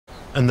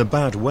And the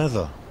bad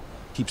weather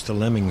keeps the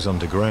lemmings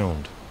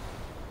underground.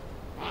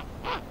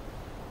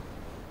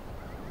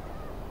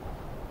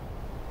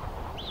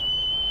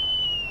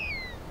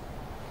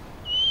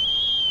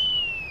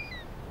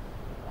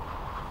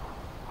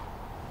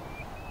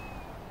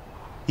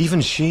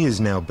 Even she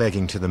is now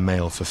begging to the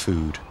male for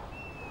food.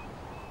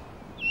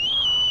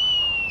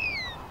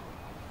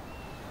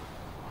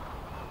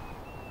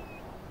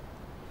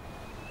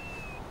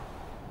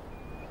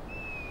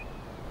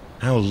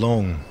 How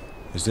long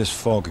is this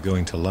fog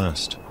going to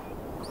last?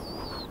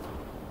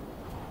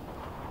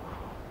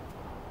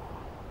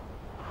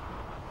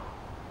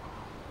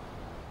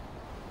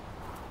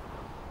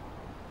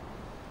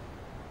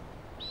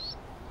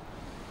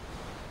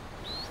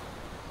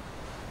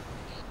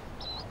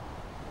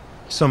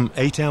 Some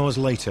 8 hours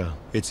later,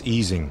 it's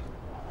easing,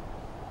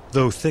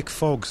 though thick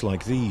fogs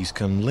like these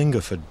can linger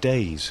for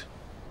days.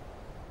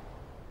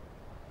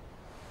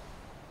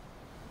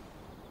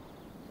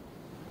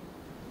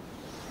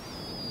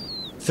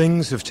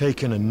 Things have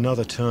taken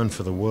another turn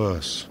for the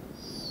worse.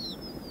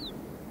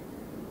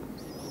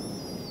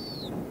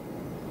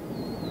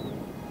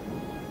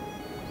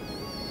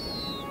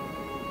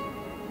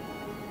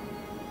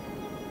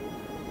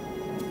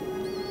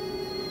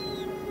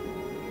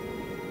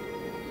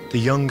 The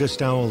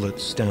youngest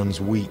owlet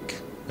stands weak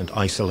and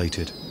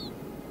isolated.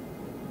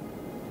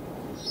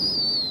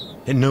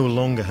 It no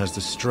longer has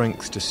the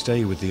strength to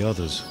stay with the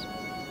others.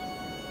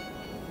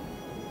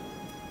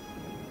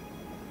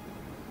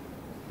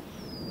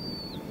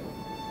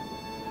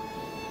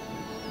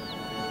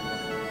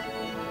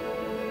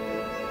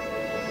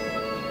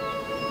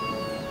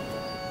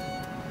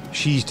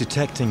 She's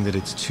detecting that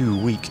it's too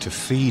weak to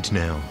feed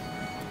now.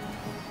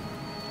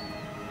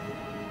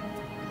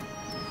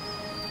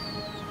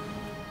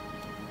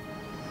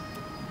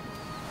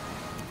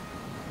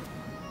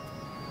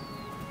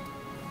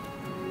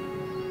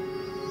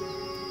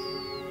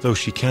 Though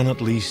she can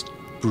at least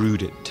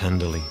brood it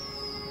tenderly.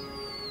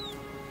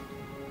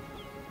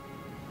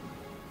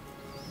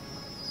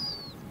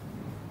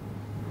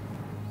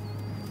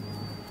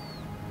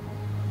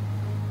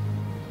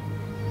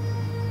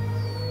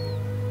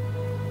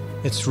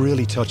 It's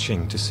really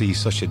touching to see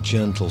such a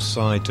gentle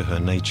side to her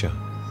nature.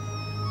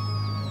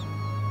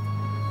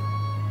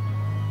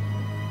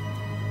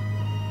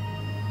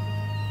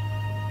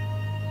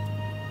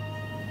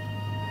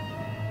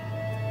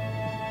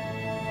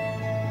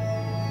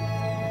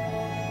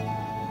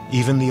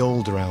 Even the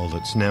older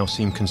owlets now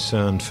seem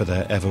concerned for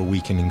their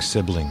ever-weakening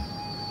sibling.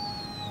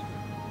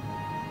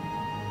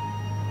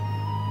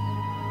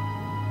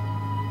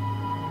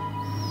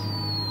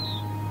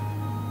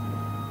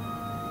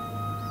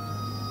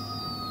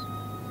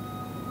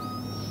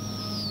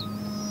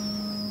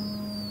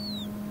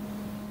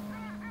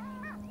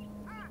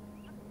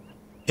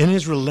 In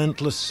his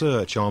relentless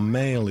search, our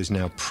male is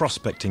now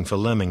prospecting for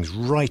lemmings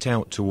right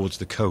out towards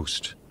the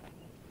coast.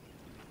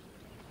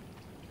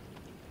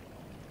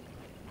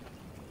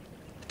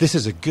 This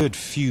is a good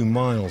few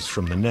miles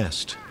from the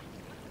nest.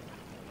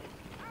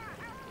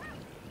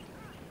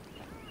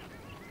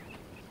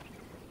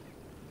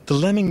 The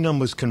lemming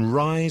numbers can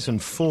rise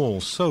and fall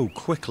so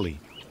quickly.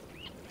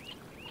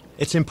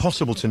 It's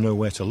impossible to know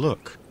where to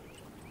look.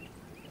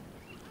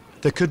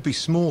 There could be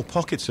small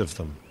pockets of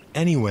them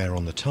anywhere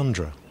on the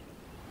tundra.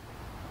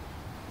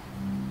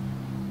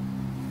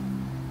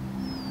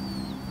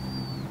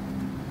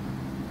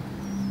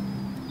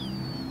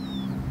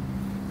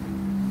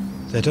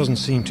 There doesn't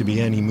seem to be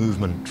any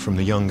movement from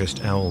the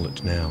youngest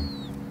owlet now.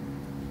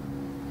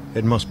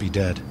 It must be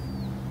dead.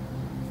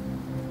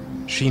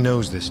 She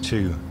knows this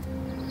too.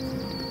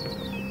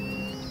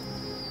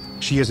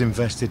 She has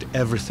invested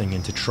everything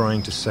into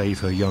trying to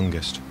save her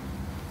youngest,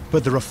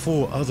 but there are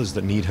 4 others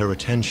that need her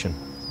attention.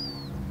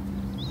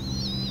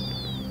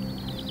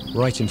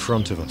 Right in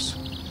front of us,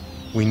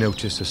 we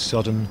notice a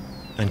sudden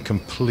and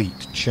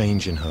complete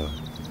change in her.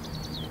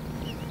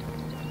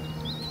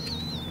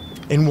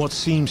 In what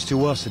seems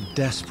to us a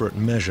desperate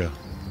measure,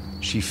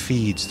 she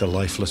feeds the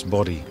lifeless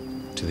body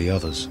to the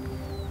others.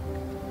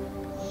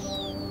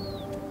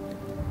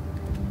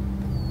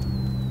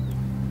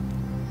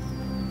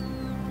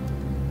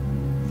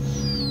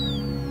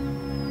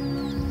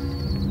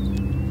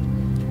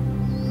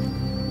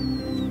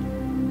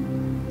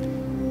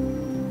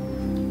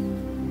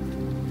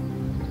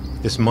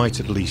 This might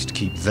at least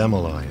keep them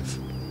alive.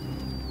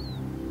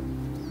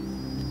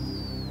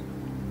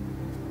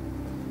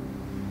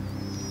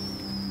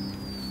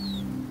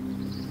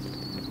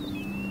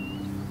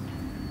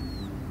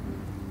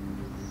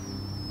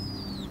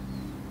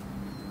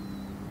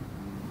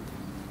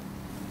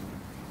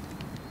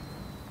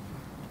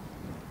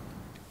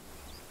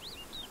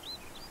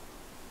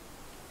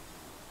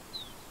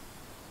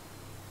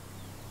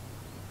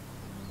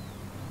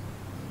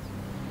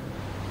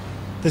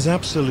 There's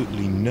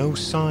absolutely no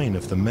sign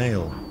of the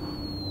male.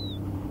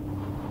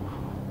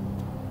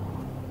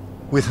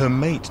 With her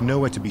mate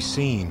nowhere to be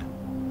seen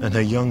and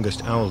her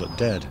youngest owlet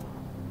dead,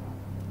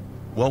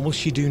 what will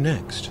she do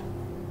next?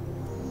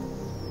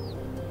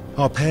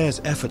 Our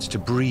pair's efforts to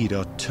breed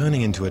are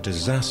turning into a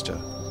disaster.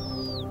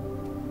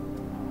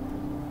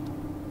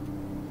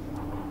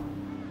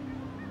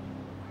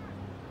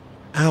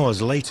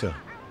 Hours later,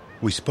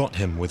 we spot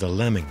him with a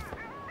lemming.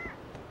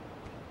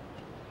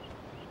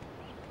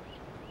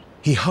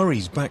 He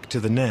hurries back to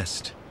the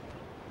nest,